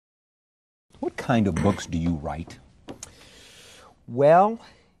What kind of books do you write? Well,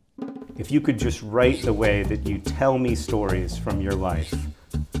 if you could just write the way that you tell me stories from your life,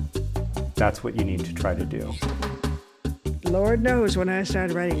 that's what you need to try to do. Lord knows when I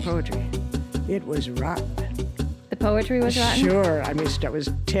started writing poetry, it was rotten. The poetry was rotten? Sure. I was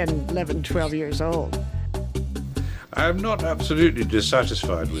 10, 11, 12 years old. I am not absolutely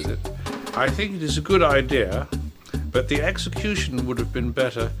dissatisfied with it. I think it is a good idea, but the execution would have been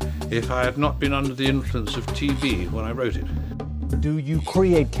better if I had not been under the influence of TB when I wrote it. Do you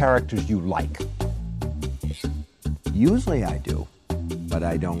create characters you like? usually I do, but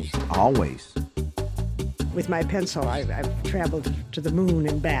I don't always. With my pencil, I've traveled to the moon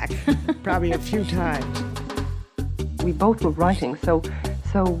and back, probably a few times. We both were writing so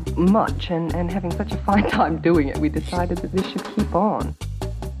much and having such a fine time doing it, we decided that this should keep on.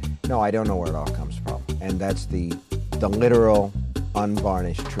 No, I don't know where it all comes from. And that's the literal,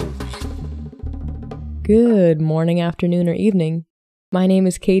 unvarnished truth. Good morning, afternoon, or evening. My name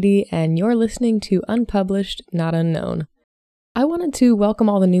is Katie, and you're listening to Unpublished, Not Unknown. I wanted to welcome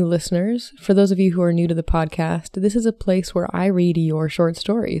all the new listeners. For those of you who are new to the podcast, this is a place where I read your short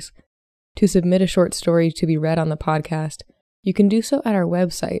stories. To submit a short story to be read on the podcast, you can do so at our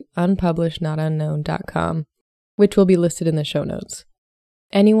website, unpublishednotunknown.com, which will be listed in the show notes.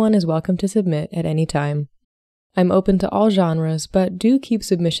 Anyone is welcome to submit at any time. I'm open to all genres, but do keep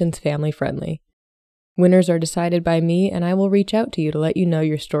submissions family-friendly. Winners are decided by me, and I will reach out to you to let you know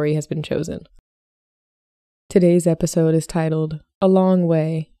your story has been chosen. Today's episode is titled A Long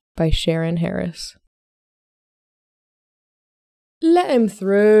Way by Sharon Harris. Let him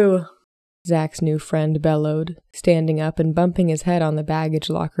through, Zach's new friend bellowed, standing up and bumping his head on the baggage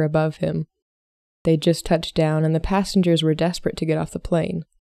locker above him. They'd just touched down, and the passengers were desperate to get off the plane.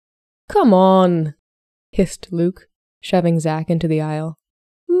 Come on, hissed Luke, shoving Zach into the aisle.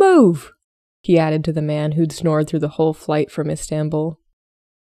 Move, he added to the man who'd snored through the whole flight from Istanbul.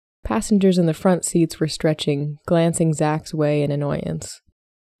 Passengers in the front seats were stretching, glancing Zach's way in annoyance.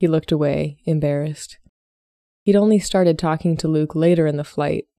 He looked away, embarrassed. He'd only started talking to Luke later in the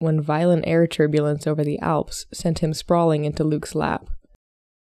flight, when violent air turbulence over the Alps sent him sprawling into Luke's lap.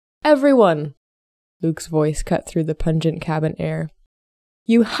 Everyone! Luke's voice cut through the pungent cabin air.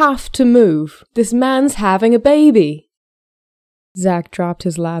 You have to move! This man's having a baby! Zach dropped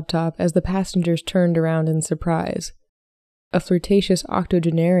his laptop as the passengers turned around in surprise. A flirtatious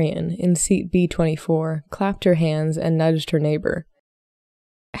octogenarian in seat B24 clapped her hands and nudged her neighbor.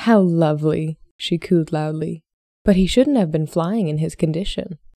 How lovely, she cooed loudly. But he shouldn't have been flying in his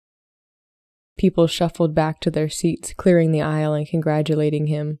condition. People shuffled back to their seats, clearing the aisle and congratulating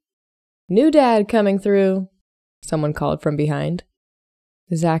him. New dad coming through, someone called from behind.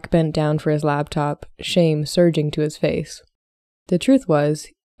 Zach bent down for his laptop, shame surging to his face. The truth was,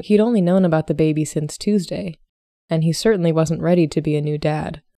 he'd only known about the baby since Tuesday, and he certainly wasn't ready to be a new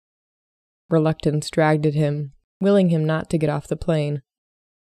dad. Reluctance dragged at him, willing him not to get off the plane.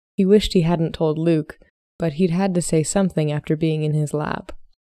 He wished he hadn't told Luke, but he'd had to say something after being in his lap.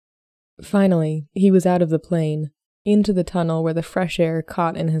 Finally, he was out of the plane, into the tunnel where the fresh air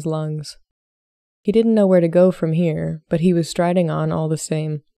caught in his lungs. He didn't know where to go from here, but he was striding on all the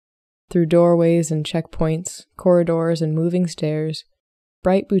same. Through doorways and checkpoints, corridors and moving stairs,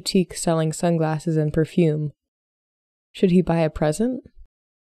 bright boutiques selling sunglasses and perfume. Should he buy a present?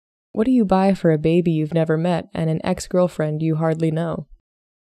 What do you buy for a baby you've never met and an ex-girlfriend you hardly know?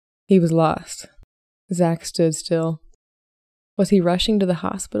 He was lost. Zach stood still. Was he rushing to the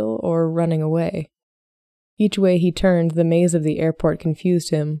hospital or running away? Each way he turned, the maze of the airport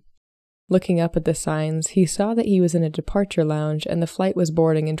confused him. Looking up at the signs, he saw that he was in a departure lounge and the flight was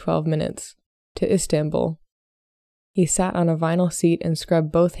boarding in 12 minutes, to Istanbul. He sat on a vinyl seat and scrubbed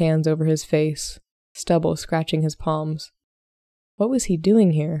both hands over his face, stubble scratching his palms. What was he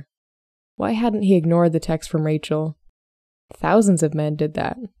doing here? Why hadn't he ignored the text from Rachel? Thousands of men did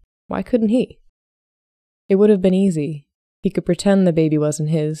that. Why couldn't he? It would have been easy. He could pretend the baby wasn't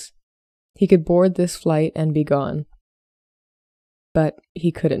his. He could board this flight and be gone. But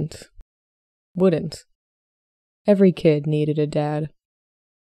he couldn't. Wouldn't. Every kid needed a dad.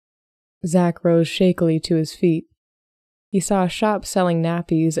 Zach rose shakily to his feet. He saw a shop selling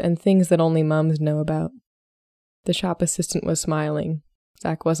nappies and things that only mums know about. The shop assistant was smiling.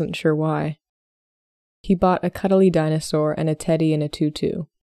 Zach wasn't sure why. He bought a cuddly dinosaur and a teddy in a tutu.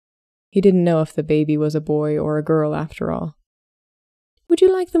 He didn't know if the baby was a boy or a girl after all. Would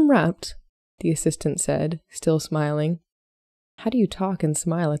you like them wrapped? The assistant said, still smiling. How do you talk and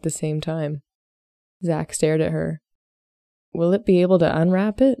smile at the same time? Zach stared at her. Will it be able to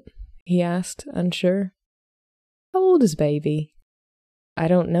unwrap it? He asked, unsure. How old is baby? I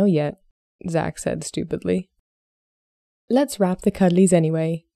don't know yet. Zach said stupidly. Let's wrap the cuddlies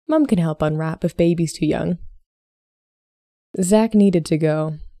anyway. Mum can help unwrap if baby's too young. Zach needed to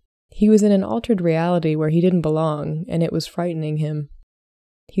go. He was in an altered reality where he didn't belong, and it was frightening him.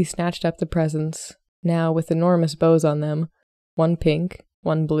 He snatched up the presents, now with enormous bows on them, one pink,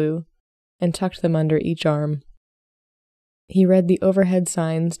 one blue, and tucked them under each arm. He read the overhead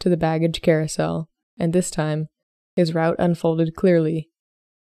signs to the baggage carousel, and this time, his route unfolded clearly,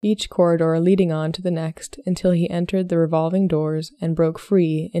 each corridor leading on to the next until he entered the revolving doors and broke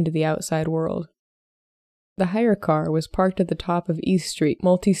free into the outside world. The hire car was parked at the top of East Street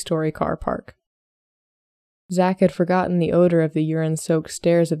multi-story car park. Zach had forgotten the odor of the urine-soaked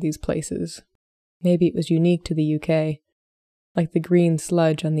stairs of these places. Maybe it was unique to the UK, like the green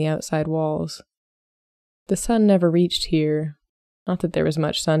sludge on the outside walls. The sun never reached here, not that there was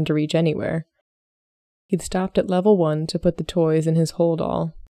much sun to reach anywhere. He'd stopped at level 1 to put the toys in his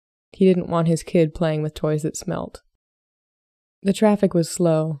hold-all. He didn't want his kid playing with toys that smelt. The traffic was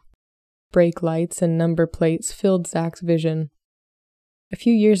slow. Brake lights and number plates filled Zach's vision. A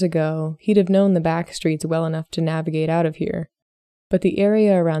few years ago, he'd have known the back streets well enough to navigate out of here, but the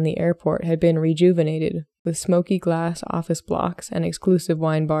area around the airport had been rejuvenated with smoky glass office blocks and exclusive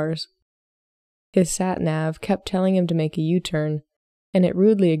wine bars. His sat-nav kept telling him to make a U-turn, and it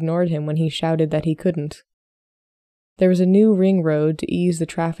rudely ignored him when he shouted that he couldn't. There was a new ring road to ease the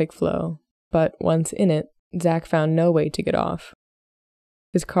traffic flow, but once in it, Zach found no way to get off.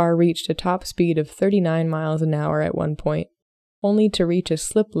 His car reached a top speed of 39 miles an hour at one point, only to reach a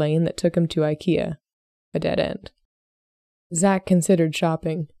slip lane that took him to IKEA, a dead end. Zach considered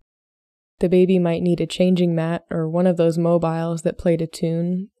shopping. The baby might need a changing mat or one of those mobiles that played a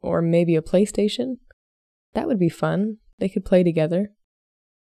tune, or maybe a PlayStation. That would be fun. They could play together.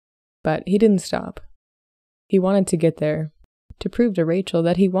 But he didn't stop. He wanted to get there, to prove to Rachel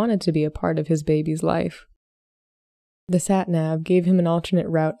that he wanted to be a part of his baby's life. The sat-nav gave him an alternate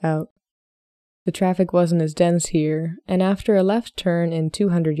route out. The traffic wasn't as dense here, and after a left turn in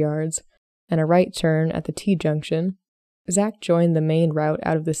 200 yards and a right turn at the T-junction, Zach joined the main route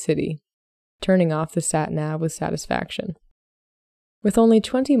out of the city, turning off the sat-nav with satisfaction. With only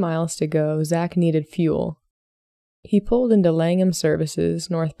 20 miles to go, Zach needed fuel. He pulled into Langham Services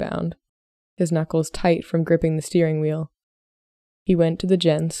northbound, his knuckles tight from gripping the steering wheel. He went to the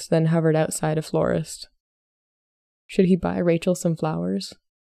gents, then hovered outside a florist. Should he buy Rachel some flowers?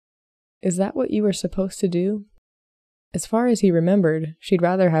 Is that what you were supposed to do? As far as he remembered, she'd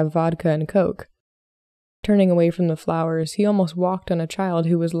rather have vodka and Coke. Turning away from the flowers, he almost walked on a child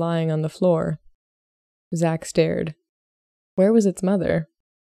who was lying on the floor. Zach stared. Where was its mother?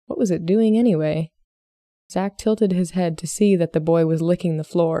 What was it doing anyway? Zach tilted his head to see that the boy was licking the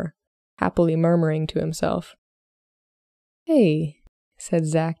floor, happily murmuring to himself. Hey, said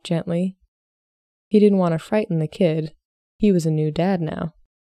Zach gently. He didn't want to frighten the kid. He was a new dad now.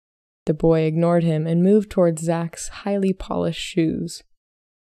 The boy ignored him and moved towards Zach's highly polished shoes.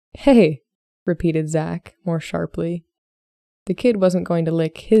 Hey, repeated Zach, more sharply. The kid wasn't going to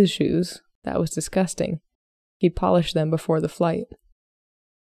lick his shoes. That was disgusting. He'd polished them before the flight.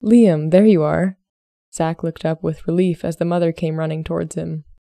 Liam, there you are. Zach looked up with relief as the mother came running towards him.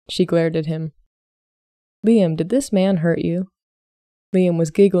 She glared at him. Liam, did this man hurt you? Liam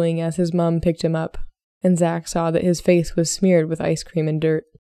was giggling as his mum picked him up, and Zach saw that his face was smeared with ice cream and dirt.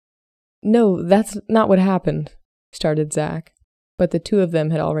 No, that's not what happened, started Zach, but the two of them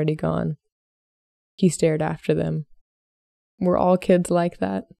had already gone. He stared after them. Were all kids like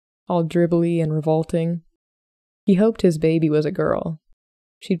that? All dribbly and revolting? He hoped his baby was a girl.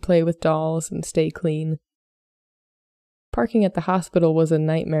 She'd play with dolls and stay clean. Parking at the hospital was a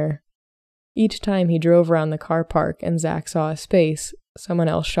nightmare. Each time he drove around the car park and Zach saw a space, someone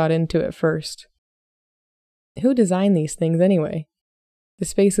else shot into it first. Who designed these things anyway? The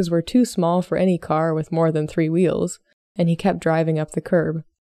spaces were too small for any car with more than 3 wheels, and he kept driving up the curb.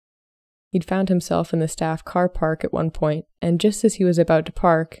 He'd found himself in the staff car park at one point, and just as he was about to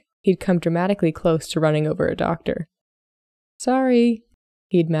park, he'd come dramatically close to running over a doctor. Sorry,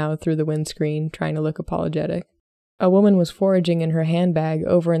 he'd mouthed through the windscreen, trying to look apologetic. A woman was foraging in her handbag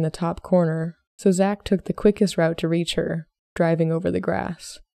over in the top corner, so Zach took the quickest route to reach her, driving over the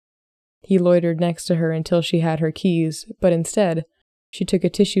grass. He loitered next to her until she had her keys, but instead, she took a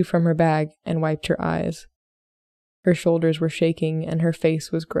tissue from her bag and wiped her eyes. Her shoulders were shaking and her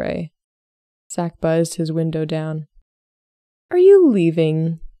face was gray. Zach buzzed his window down. Are you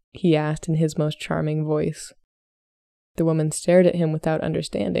leaving? He asked in his most charming voice. The woman stared at him without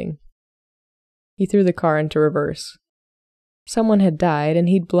understanding. He threw the car into reverse. Someone had died and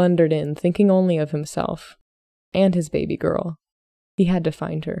he'd blundered in, thinking only of himself. And his baby girl. He had to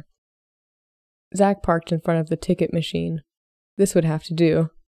find her. Zach parked in front of the ticket machine. This would have to do.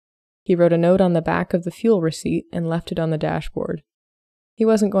 He wrote a note on the back of the fuel receipt and left it on the dashboard. He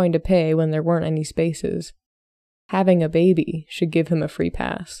wasn't going to pay when there weren't any spaces. Having a baby should give him a free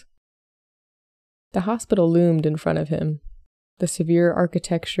pass. The hospital loomed in front of him. The severe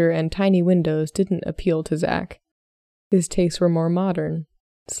architecture and tiny windows didn't appeal to Zach. His tastes were more modern,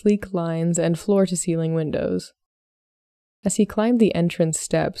 sleek lines and floor-to-ceiling windows. As he climbed the entrance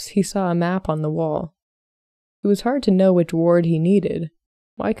steps, he saw a map on the wall. It was hard to know which ward he needed.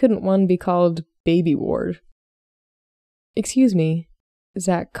 Why couldn't one be called Baby Ward? "Excuse me."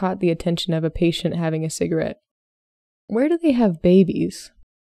 Zach caught the attention of a patient having a cigarette. "Where do they have babies?"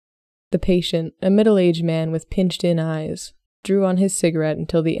 The patient, a middle-aged man with pinched-in eyes, drew on his cigarette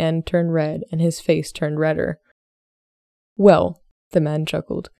until the end turned red and his face turned redder. "Well," the man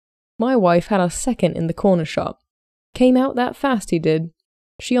chuckled, "my wife had a second in the corner shop. Came out that fast, he did.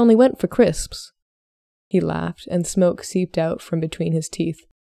 She only went for crisps." He laughed, and smoke seeped out from between his teeth.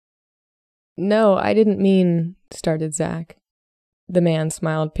 "No, I didn't mean," started Zach. The man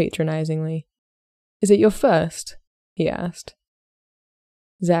smiled patronizingly. "Is it your first?" he asked.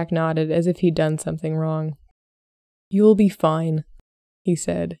 Zach nodded as if he'd done something wrong. "You'll be fine," he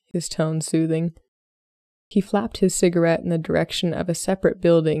said, his tone soothing. He flapped his cigarette in the direction of a separate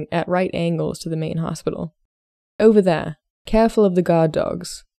building at right angles to the main hospital. "Over there. Careful of the guard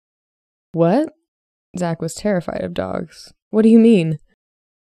dogs." "What?" Zach was terrified of dogs. "What do you mean?"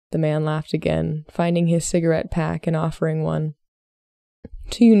 The man laughed again, finding his cigarette pack and offering one.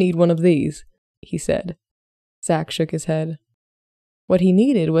 "Do you need one of these?" he said. Zach shook his head. What he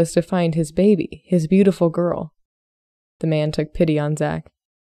needed was to find his baby, his beautiful girl. The man took pity on Zach.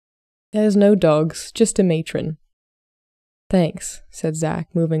 "There's no dogs, just a matron." "Thanks," said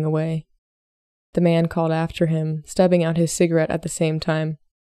Zach, moving away. The man called after him, stubbing out his cigarette at the same time.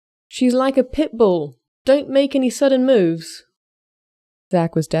 "She's like a pit bull. Don't make any sudden moves."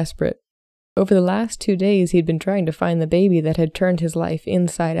 Zach was desperate. Over the last 2 days he'd been trying to find the baby that had turned his life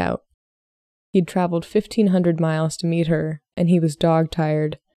inside out. He'd traveled 1,500 miles to meet her, and he was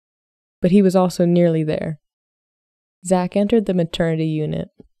dog-tired. But he was also nearly there. Zach entered the maternity unit.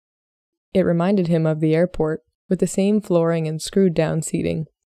 It reminded him of the airport, with the same flooring and screwed-down seating.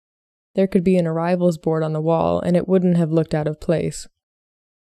 There could be an arrivals board on the wall, and it wouldn't have looked out of place.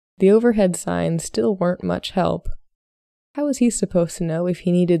 The overhead signs still weren't much help. How was he supposed to know if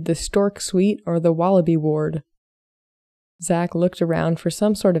he needed the stork suite or the wallaby ward? Zach looked around for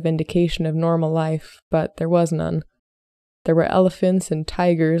some sort of indication of normal life, but there was none. There were elephants and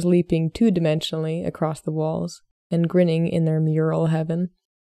tigers leaping two-dimensionally across the walls and grinning in their mural heaven.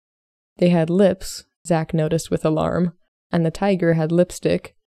 They had lips, Zach noticed with alarm, and the tiger had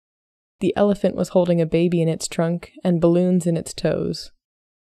lipstick. The elephant was holding a baby in its trunk and balloons in its toes.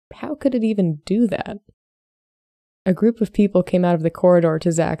 How could it even do that? A group of people came out of the corridor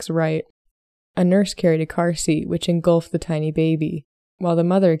to Zach's right. A nurse carried a car seat which engulfed the tiny baby, while the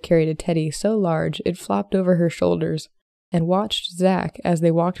mother carried a teddy so large it flopped over her shoulders and watched Zach as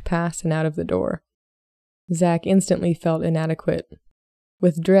they walked past and out of the door. Zach instantly felt inadequate.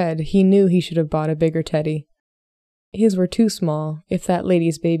 With dread, he knew he should have bought a bigger teddy. His were too small. If that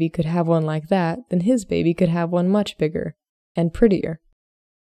lady's baby could have one like that, then his baby could have one much bigger and prettier.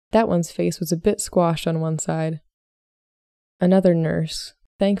 That one's face was a bit squashed on one side. Another nurse,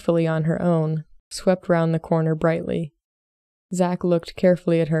 thankfully on her own, swept round the corner brightly. Zach looked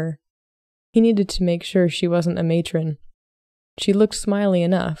carefully at her. He needed to make sure she wasn't a matron. She looked smiley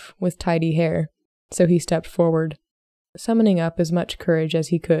enough, with tidy hair, so he stepped forward, summoning up as much courage as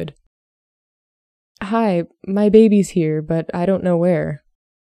he could. "Hi, my baby's here, but I don't know where,"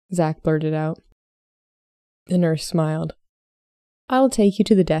 Zach blurted out. The nurse smiled. "I'll take you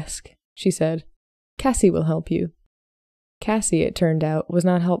to the desk," she said. "Cassie will help you." Cassie, it turned out, was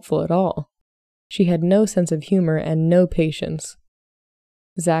not helpful at all. She had no sense of humor and no patience.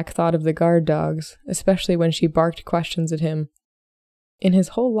 Zach thought of the guard dogs, especially when she barked questions at him. In his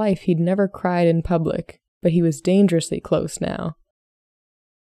whole life he'd never cried in public, but he was dangerously close now.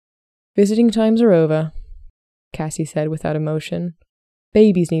 "Visiting times are over," Cassie said without emotion.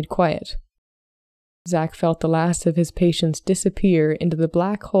 "Babies need quiet." Zach felt the last of his patience disappear into the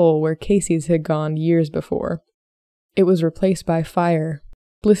black hole where Casey's had gone years before. It was replaced by fire,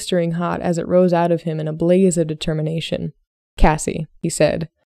 blistering hot as it rose out of him in a blaze of determination. "Cassie," he said,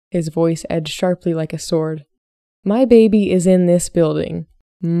 his voice edged sharply like a sword. "My baby is in this building.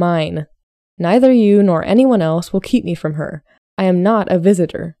 Mine. Neither you nor anyone else will keep me from her. I am not a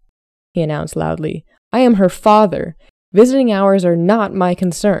visitor," he announced loudly. "I am her father. Visiting hours are not my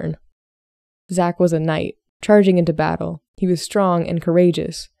concern." Zach was a knight, charging into battle. He was strong and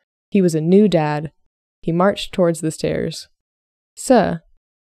courageous. He was a new dad. He marched towards the stairs. "Sir,"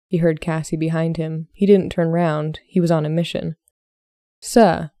 he heard Cassie behind him. He didn't turn round. He was on a mission.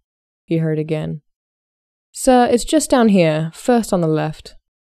 "Sir," he heard again. "Sir, it's just down here, first on the left."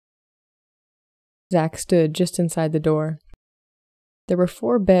 Zach stood just inside the door. There were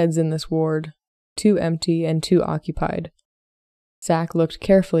 4 beds in this ward, 2 empty and 2 occupied. Zach looked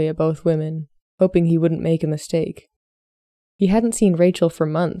carefully at both women, hoping he wouldn't make a mistake. He hadn't seen Rachel for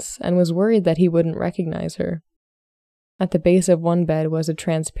months and was worried that he wouldn't recognize her. At the base of one bed was a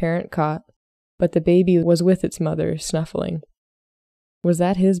transparent cot, but the baby was with its mother, snuffling. Was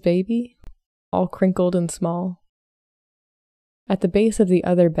that his baby? All crinkled and small? At the base of the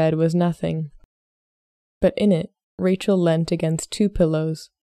other bed was nothing, but in it, Rachel leant against 2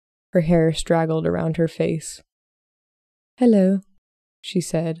 pillows. Her hair straggled around her face. "Hello," she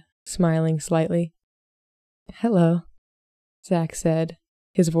said, smiling slightly. "Hello," Zach said,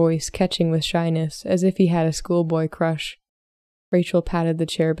 his voice catching with shyness as if he had a schoolboy crush. Rachel patted the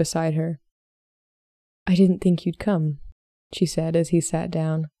chair beside her. "I didn't think you'd come," she said as he sat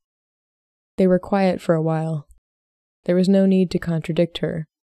down. They were quiet for a while. There was no need to contradict her.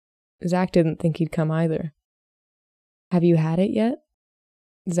 Zach didn't think he'd come either. "Have you had it yet?"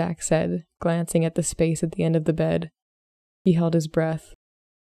 Zach said, glancing at the space at the end of the bed. He held his breath.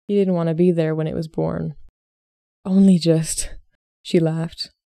 He didn't want to be there when it was born. "Only just," she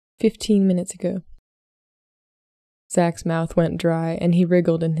laughed, 15 minutes ago. Zach's mouth went dry and he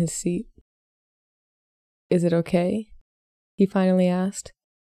wriggled in his seat. "Is it okay?" he finally asked.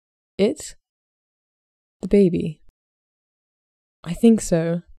 "It?" "The baby." "I think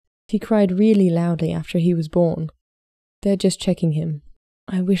so. He cried really loudly after he was born. They're just checking him.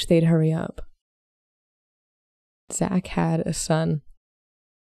 I wish they'd hurry up." Zach had a son.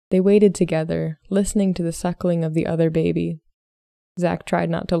 They waited together, listening to the suckling of the other baby. Zach tried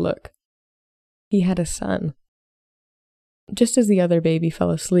not to look. He had a son. Just as the other baby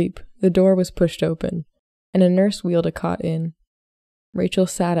fell asleep, the door was pushed open, and a nurse wheeled a cot in. Rachel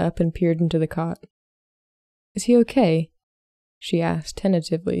sat up and peered into the cot. "Is he okay?" she asked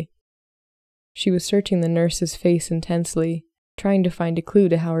tentatively. She was searching the nurse's face intensely, trying to find a clue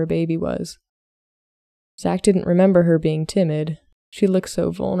to how her baby was. Zach didn't remember her being timid. She looked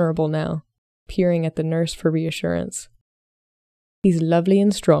so vulnerable now, peering at the nurse for reassurance. "He's lovely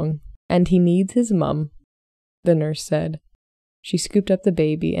and strong, and he needs his mum," the nurse said. She scooped up the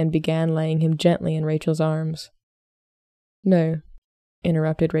baby and began laying him gently in Rachel's arms. "No,"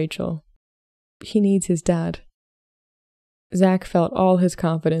 interrupted Rachel. "He needs his dad." Zach felt all his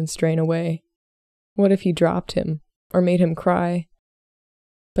confidence drain away. What if he dropped him, or made him cry?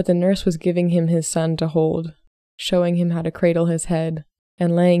 But the nurse was giving him his son to hold, showing him how to cradle his head,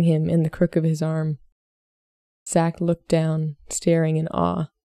 and laying him in the crook of his arm. Zach looked down, staring in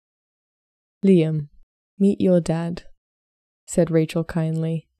awe. "Liam, meet your dad," said Rachel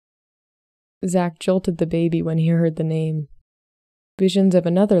kindly. Zach jolted the baby when he heard the name. Visions of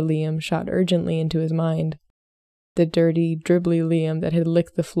another Liam shot urgently into his mind. The dirty, dribbly Liam that had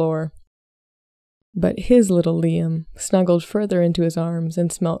licked the floor. But his little Liam snuggled further into his arms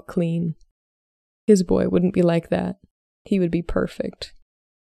and smelt clean. His boy wouldn't be like that. He would be perfect.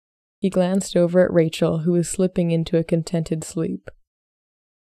 He glanced over at Rachel, who was slipping into a contented sleep.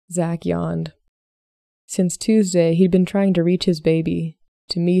 Zach yawned. Since Tuesday, he'd been trying to reach his baby,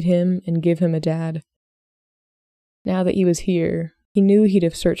 to meet him and give him a dad. Now that he was here, he knew he'd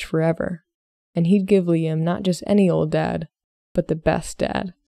have searched forever, and he'd give Liam not just any old dad, but the best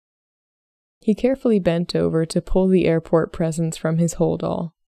dad. He carefully bent over to pull the airport presents from his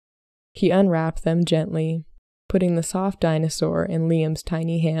hold-all. He unwrapped them gently, putting the soft dinosaur in Liam's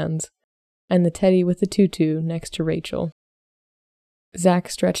tiny hands, and the teddy with the tutu next to Rachel. Zach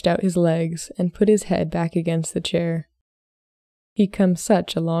stretched out his legs and put his head back against the chair. He'd come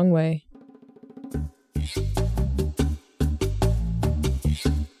such a long way.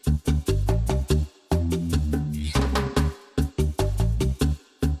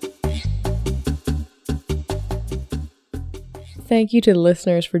 Thank you to the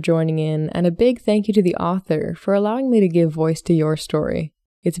listeners for joining in, and a big thank you to the author for allowing me to give voice to your story.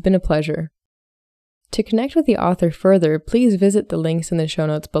 It's been a pleasure. To connect with the author further, please visit the links in the show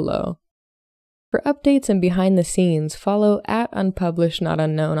notes below. For updates and behind the scenes, follow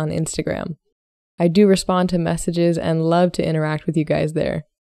 @unpublishednotunknown on Instagram. I do respond to messages and love to interact with you guys there.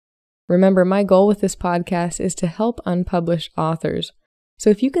 Remember, my goal with this podcast is to help unpublished authors. So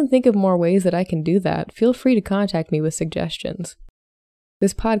if you can think of more ways that I can do that, feel free to contact me with suggestions.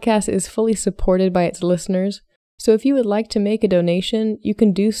 This podcast is fully supported by its listeners, so if you would like to make a donation, you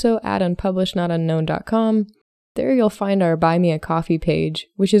can do so at unpublishednotunknown.com There you'll find our Buy Me a Coffee page,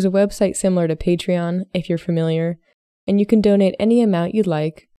 which is a website similar to Patreon, if you're familiar, and you can donate any amount you'd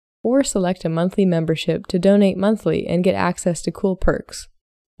like, or select a monthly membership to donate monthly and get access to cool perks.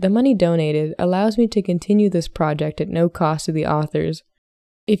 The money donated allows me to continue this project at no cost to the authors.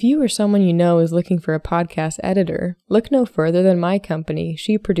 If you or someone you know is looking for a podcast editor, look no further than my company,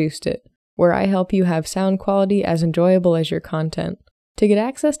 She Produced It, where I help you have sound quality as enjoyable as your content. To get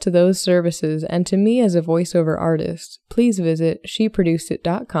access to those services and to me as a voiceover artist, please visit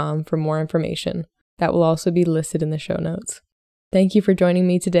sheproducedit.com for more information. That will also be listed in the show notes. Thank you for joining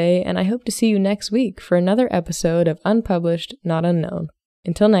me today, and I hope to see you next week for another episode of Unpublished, Not Unknown.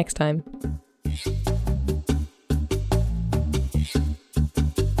 Until next time.